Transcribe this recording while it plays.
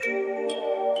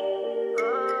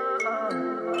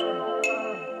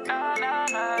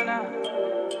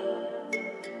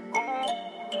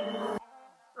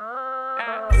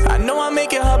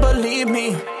believe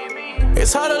me.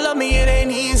 It's hard to love me, it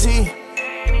ain't easy.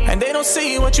 And they don't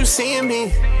see what you see in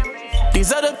me.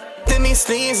 These other than me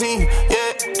sleazy,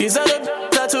 yeah. These other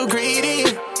are too greedy,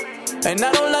 and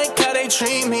I don't like how they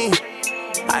treat me.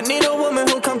 I need a woman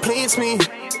who completes me.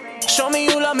 Show me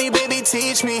you love me, baby,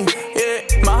 teach me,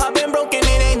 yeah. My heart been broken,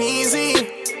 it ain't easy.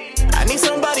 I need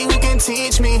somebody who can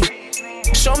teach me.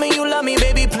 Show me you love me,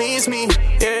 baby, please me,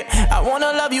 yeah. I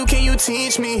wanna love you, can you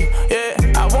teach me,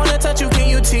 yeah. I wanna touch you, can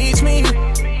you teach me.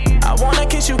 I wanna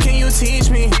kiss you, can you teach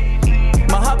me.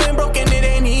 My heart been broken, it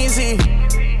ain't easy.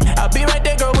 I'll be right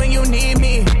there, girl, when you need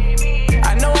me.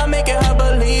 I know I make it hard,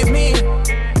 believe me.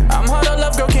 I'm hard to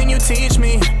love, girl, can you teach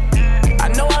me. I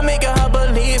know I make it hard,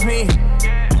 believe me.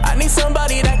 I need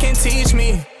somebody that can teach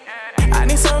me. I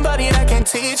need somebody that can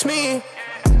teach me.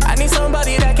 I need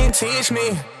somebody that can teach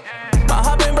me. My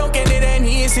heart been broken, it ain't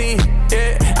easy,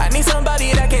 yeah. I need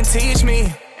somebody that can teach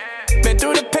me. Been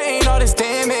through the pain, all this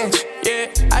damage,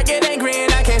 yeah. I get angry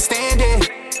and I can't stand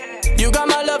it. You got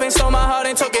my love and stole my heart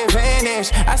and took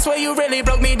advantage. I swear you really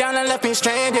broke me down and left me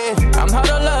stranded. I'm hard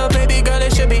to love, baby girl,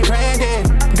 it should be branded.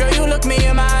 Girl, you look me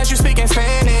in my eyes, you speak in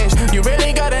Spanish. You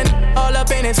really got it all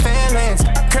up in his feelings.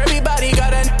 Curvy body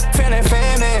got it feeling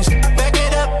famished. Back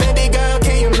it up, baby girl,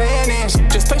 can you manage?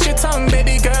 Just place your tongue,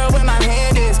 baby girl, where my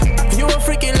hand is. You a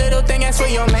freaky little thing, that's where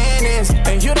your man is.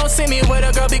 And you don't see me with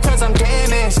a girl because I'm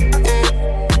damaged,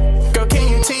 yeah. Girl, can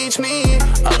you teach me?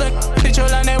 All the that you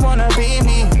learn, they wanna be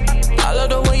me. I love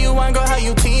the way you whine, girl, how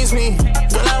you tease me.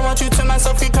 Girl, I want you to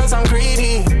myself because I'm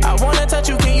greedy. I wanna touch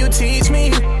you, can you teach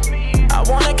me? I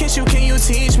wanna kiss you, can you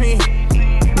teach me?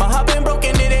 My heart been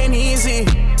broken, it ain't easy.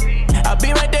 I'll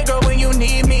be right there, girl, when you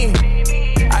need me.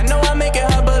 I know I make it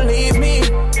hard, believe me.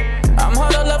 I'm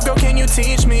hard to love, girl, can you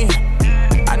teach me?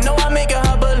 I know I make it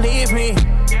hard, believe me.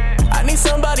 I need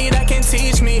somebody that can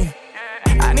teach me.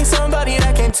 I need somebody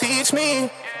that can teach me.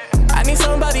 I need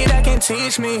somebody that can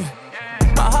teach me.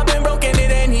 My heart been broken,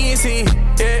 it ain't easy,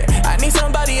 yeah. I need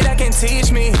somebody that can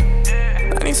teach me.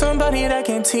 I need somebody that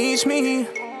can teach me.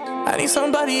 I need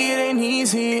somebody, it ain't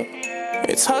easy.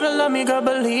 It's hard to love me, girl,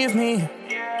 believe me.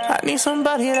 I need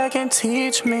somebody that can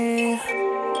teach me.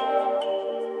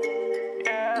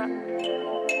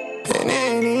 It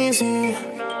ain't easy.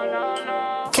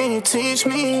 Can you teach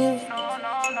me?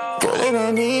 Girl, it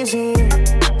ain't easy.